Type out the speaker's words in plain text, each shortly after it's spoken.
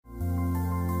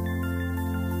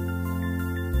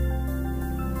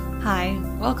Hi,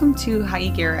 welcome to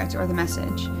Ha'igeret, or The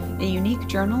Message, a unique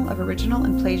journal of original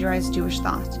and plagiarized Jewish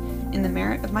thought, in the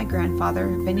merit of my grandfather,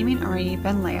 Benjamin Ari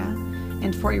ben Leah,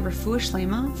 and for a refuah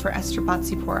shlema for Esther bat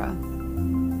Zipporah.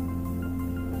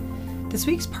 This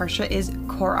week's parsha is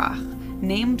Korach,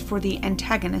 named for the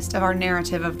antagonist of our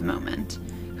narrative of the moment.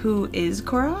 Who is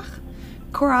Korach?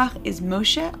 Korach is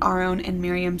Moshe, Aaron, and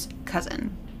Miriam's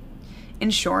cousin. In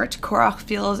short, Korach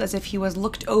feels as if he was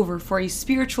looked over for a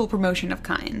spiritual promotion of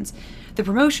kinds, the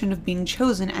promotion of being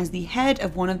chosen as the head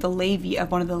of one of the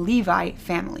Levi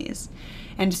families.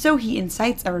 And so he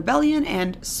incites a rebellion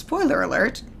and, spoiler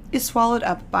alert, is swallowed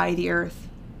up by the earth.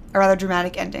 A rather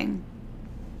dramatic ending.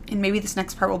 And maybe this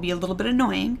next part will be a little bit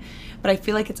annoying, but I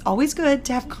feel like it's always good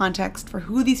to have context for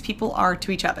who these people are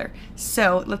to each other.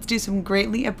 So let's do some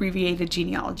greatly abbreviated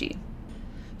genealogy.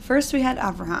 First we had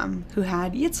Abraham, who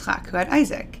had Yitzchak, who had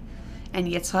Isaac. And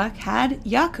Yitzchak had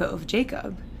Yaakov,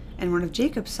 Jacob. And one of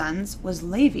Jacob's sons was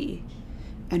Levi.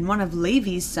 And one of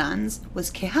Levi's sons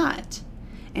was Kehat.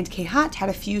 And Kehat had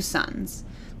a few sons.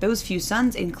 Those few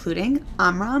sons including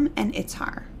Amram and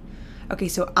Itzhar. Okay,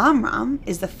 so Amram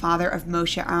is the father of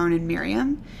Moshe, Aaron, and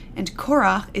Miriam. And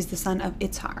Korach is the son of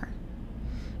Itzhar.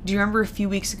 Do you remember a few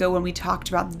weeks ago when we talked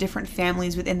about the different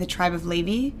families within the tribe of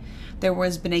Levi? There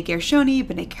was Bnei Gershoni,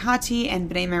 Bnei Kehati, and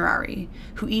Bnei Merari,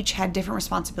 who each had different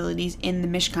responsibilities in the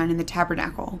Mishkan, in the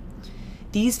tabernacle.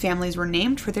 These families were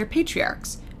named for their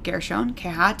patriarchs, Gershon,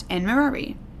 Kehat, and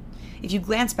Merari. If you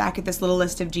glance back at this little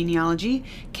list of genealogy,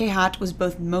 Kehat was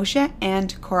both Moshe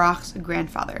and Korach's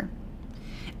grandfather.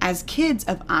 As kids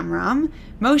of Amram,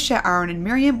 Moshe, Aaron, and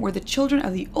Miriam were the children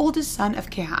of the oldest son of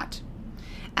Kehat.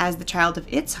 As the child of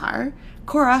Itzhar,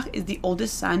 Korach is the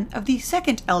oldest son of the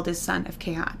second eldest son of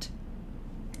Kehat.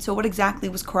 So what exactly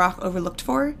was Korach overlooked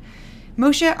for?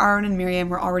 Moshe, Aaron, and Miriam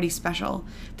were already special.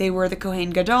 They were the Kohen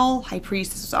Gadol, high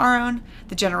priest, this was Aaron,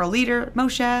 the general leader,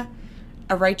 Moshe,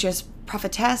 a righteous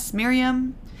prophetess,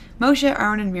 Miriam. Moshe,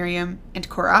 Aaron, and Miriam, and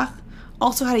Korach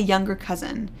also had a younger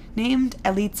cousin named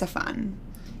Elitzaphan.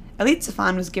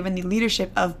 Elitzaphan was given the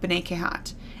leadership of Bnei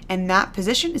Kehat, and that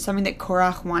position is something that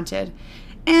Korach wanted.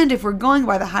 And if we're going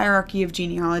by the hierarchy of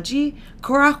genealogy,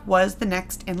 Korach was the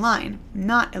next in line,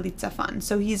 not Elitzaphan,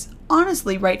 so he's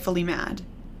honestly rightfully mad.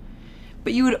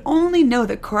 But you would only know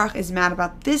that Korach is mad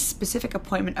about this specific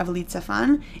appointment of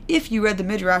Elitzaphan if you read the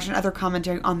Midrash and other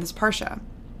commentary on this parsha.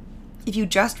 If you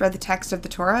just read the text of the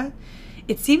Torah,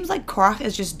 it seems like Korach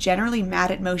is just generally mad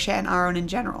at Moshe and Aaron in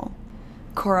general.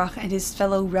 Korach and his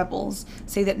fellow rebels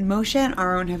say that Moshe and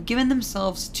Aaron have given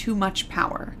themselves too much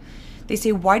power. They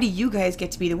say, why do you guys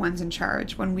get to be the ones in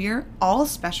charge when we're all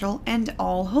special and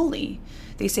all holy?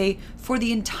 They say, for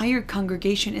the entire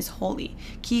congregation is holy.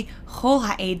 Ki chol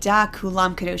ha'eda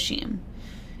kulam kadoshim.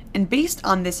 And based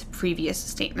on this previous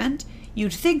statement,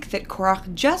 you'd think that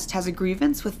Korach just has a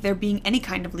grievance with there being any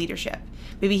kind of leadership.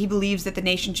 Maybe he believes that the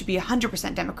nation should be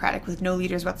 100% democratic with no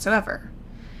leaders whatsoever.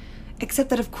 Except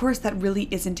that, of course, that really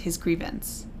isn't his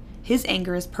grievance. His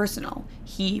anger is personal.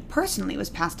 He personally was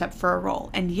passed up for a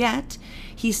role, and yet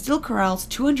he still corrals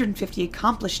 250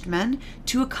 accomplished men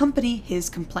to accompany his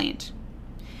complaint.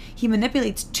 He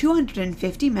manipulates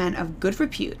 250 men of good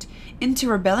repute into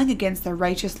rebelling against their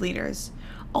righteous leaders,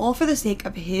 all for the sake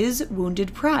of his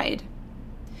wounded pride.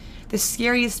 The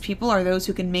scariest people are those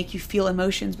who can make you feel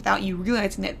emotions without you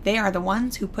realizing that they are the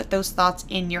ones who put those thoughts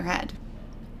in your head.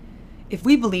 If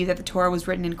we believe that the Torah was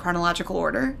written in chronological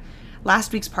order,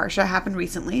 last week's parsha happened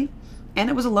recently, and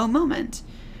it was a low moment.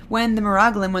 When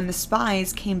the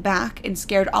spies came back and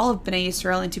scared all of Bnei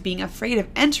Yisrael into being afraid of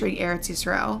entering Eretz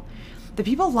Yisrael, the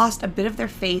people lost a bit of their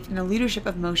faith in the leadership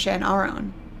of Moshe and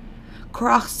Aaron.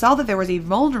 Korach saw that there was a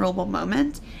vulnerable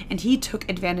moment, and he took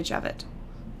advantage of it.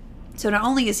 So not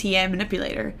only is he a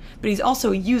manipulator, but he's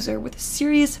also a user with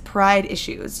serious pride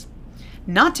issues.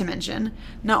 Not to mention,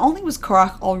 not only was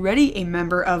Korach already a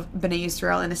member of Bnei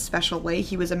Yisrael in a special way,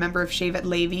 he was a member of Shevet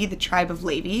Levi, the tribe of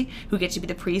Levi, who get to be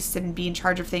the priests and be in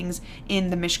charge of things in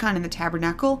the Mishkan, in the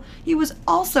tabernacle. He was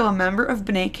also a member of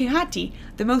Bnei Kehati,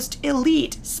 the most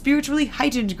elite, spiritually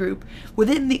heightened group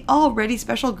within the already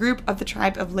special group of the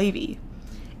tribe of Levi.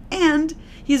 And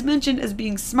he is mentioned as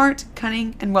being smart,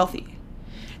 cunning, and wealthy.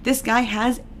 This guy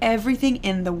has everything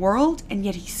in the world, and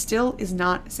yet he still is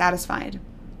not satisfied.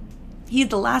 He is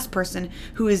the last person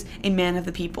who is a man of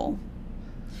the people.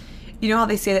 You know how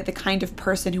they say that the kind of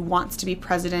person who wants to be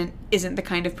president isn't the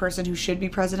kind of person who should be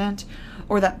president,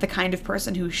 or that the kind of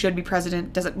person who should be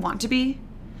president doesn't want to be?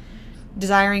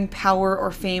 Desiring power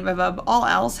or fame above all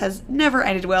else has never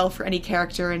ended well for any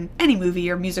character in any movie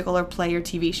or musical or play or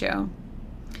TV show.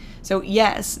 So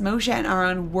yes, Moshe and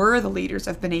Aaron were the leaders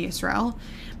of Bnei Yisrael,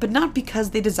 but not because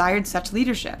they desired such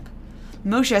leadership.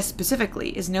 Moshe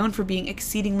specifically is known for being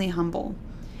exceedingly humble.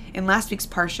 In last week's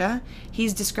Parsha,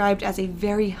 he's described as a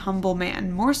very humble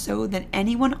man, more so than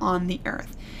anyone on the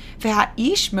earth.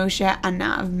 Ve'ha'ish Moshe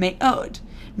anav me'od,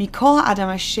 mikol ha'adam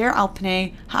asher al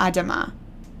pnei ha'adama.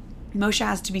 Moshe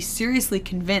has to be seriously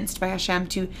convinced by Hashem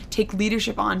to take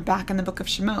leadership on back in the book of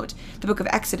Shemot, the book of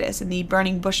Exodus, in the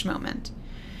burning bush moment.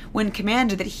 When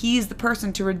commanded that he's the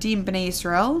person to redeem Bnei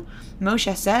Yisrael,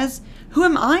 Moshe says, "Who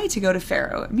am I to go to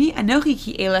Pharaoh? Mi anochi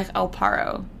ki elech al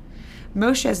paro."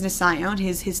 Moshe's nisayon,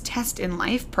 his test in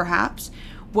life, perhaps,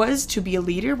 was to be a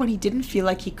leader when he didn't feel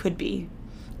like he could be.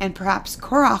 And perhaps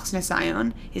Korach's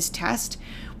nisayon, his test,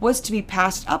 was to be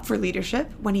passed up for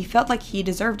leadership when he felt like he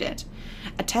deserved it.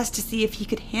 A test to see if he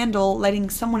could handle letting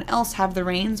someone else have the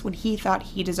reins when he thought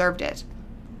he deserved it.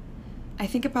 I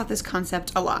think about this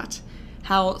concept a lot.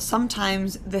 How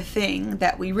sometimes the thing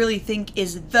that we really think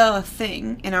is the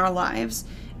thing in our lives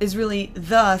is really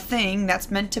the thing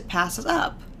that's meant to pass us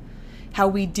up. How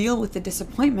we deal with the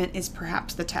disappointment is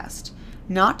perhaps the test,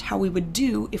 not how we would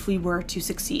do if we were to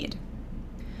succeed.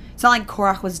 It's not like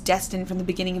Korach was destined from the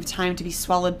beginning of time to be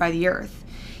swallowed by the earth.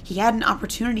 He had an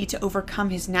opportunity to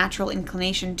overcome his natural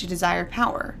inclination to desire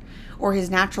power, or his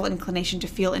natural inclination to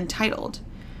feel entitled.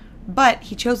 But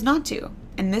he chose not to,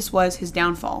 and this was his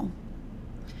downfall.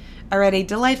 I read a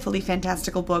delightfully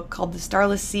fantastical book called The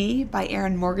Starless Sea by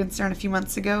Erin Morgenstern a few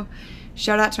months ago.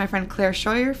 Shout out to my friend Claire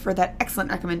Scheuer for that excellent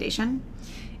recommendation.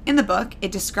 In the book,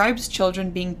 it describes children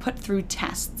being put through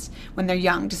tests when they're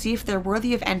young to see if they're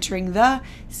worthy of entering the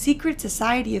secret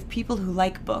society of people who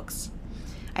like books.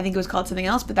 I think it was called something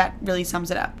else, but that really sums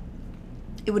it up.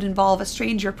 It would involve a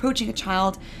stranger approaching a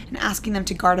child and asking them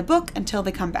to guard a book until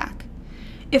they come back.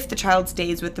 If the child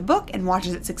stays with the book and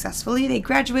watches it successfully, they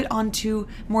graduate onto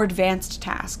more advanced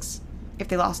tasks. If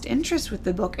they lost interest with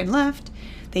the book and left,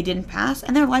 they didn't pass,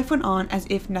 and their life went on as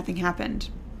if nothing happened.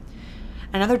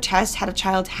 Another test had a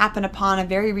child happen upon a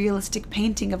very realistic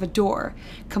painting of a door,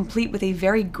 complete with a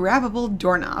very grabbable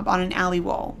doorknob on an alley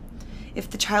wall. If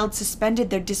the child suspended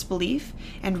their disbelief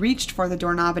and reached for the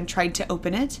doorknob and tried to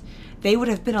open it, they would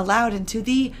have been allowed into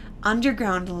the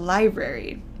underground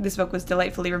library. This book was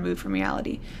delightfully removed from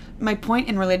reality. My point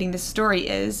in relating this story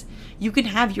is, you can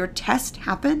have your test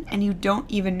happen and you don't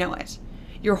even know it.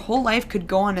 Your whole life could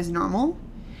go on as normal.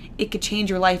 It could change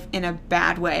your life in a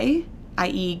bad way,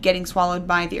 i.e. getting swallowed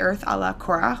by the earth a la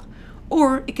Korach,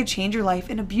 or it could change your life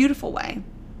in a beautiful way.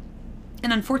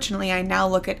 And unfortunately, I now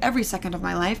look at every second of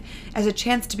my life as a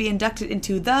chance to be inducted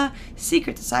into the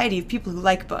secret society of people who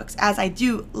like books, as I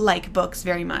do like books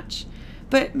very much.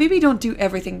 But maybe don't do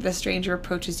everything that a stranger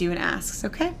approaches you and asks,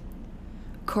 okay?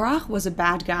 Korach was a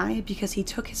bad guy because he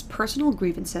took his personal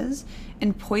grievances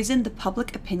and poisoned the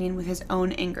public opinion with his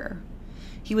own anger.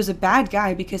 He was a bad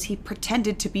guy because he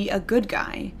pretended to be a good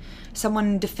guy,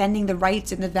 someone defending the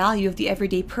rights and the value of the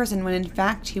everyday person when in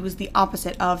fact he was the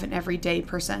opposite of an everyday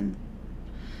person.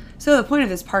 So the point of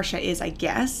this Parsha is, I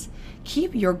guess,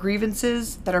 keep your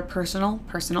grievances that are personal,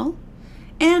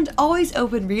 and always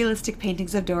open realistic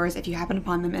paintings of doors if you happen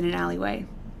upon them in an alleyway.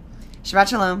 Shabbat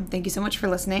Shalom. Thank you so much for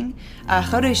listening.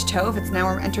 Chodesh Tov. It's now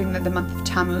we're entering the month of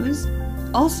Tammuz.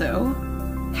 Also,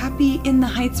 happy In the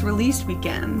Heights release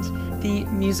weekend. The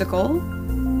musical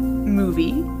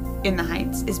movie In the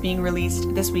Heights is being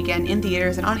released this weekend in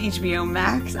theaters and on HBO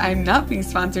Max. I'm not being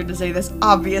sponsored to say this,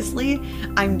 obviously.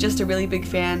 I'm just a really big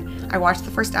fan. I watched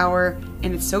the first hour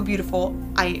and it's so beautiful.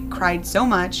 I cried so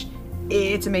much.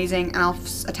 It's amazing, and I'll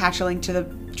attach a link to the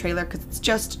trailer because it's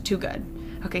just too good.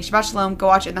 Okay, Shabbat Shalom, go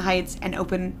watch In the Heights and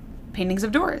open paintings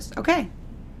of doors. Okay.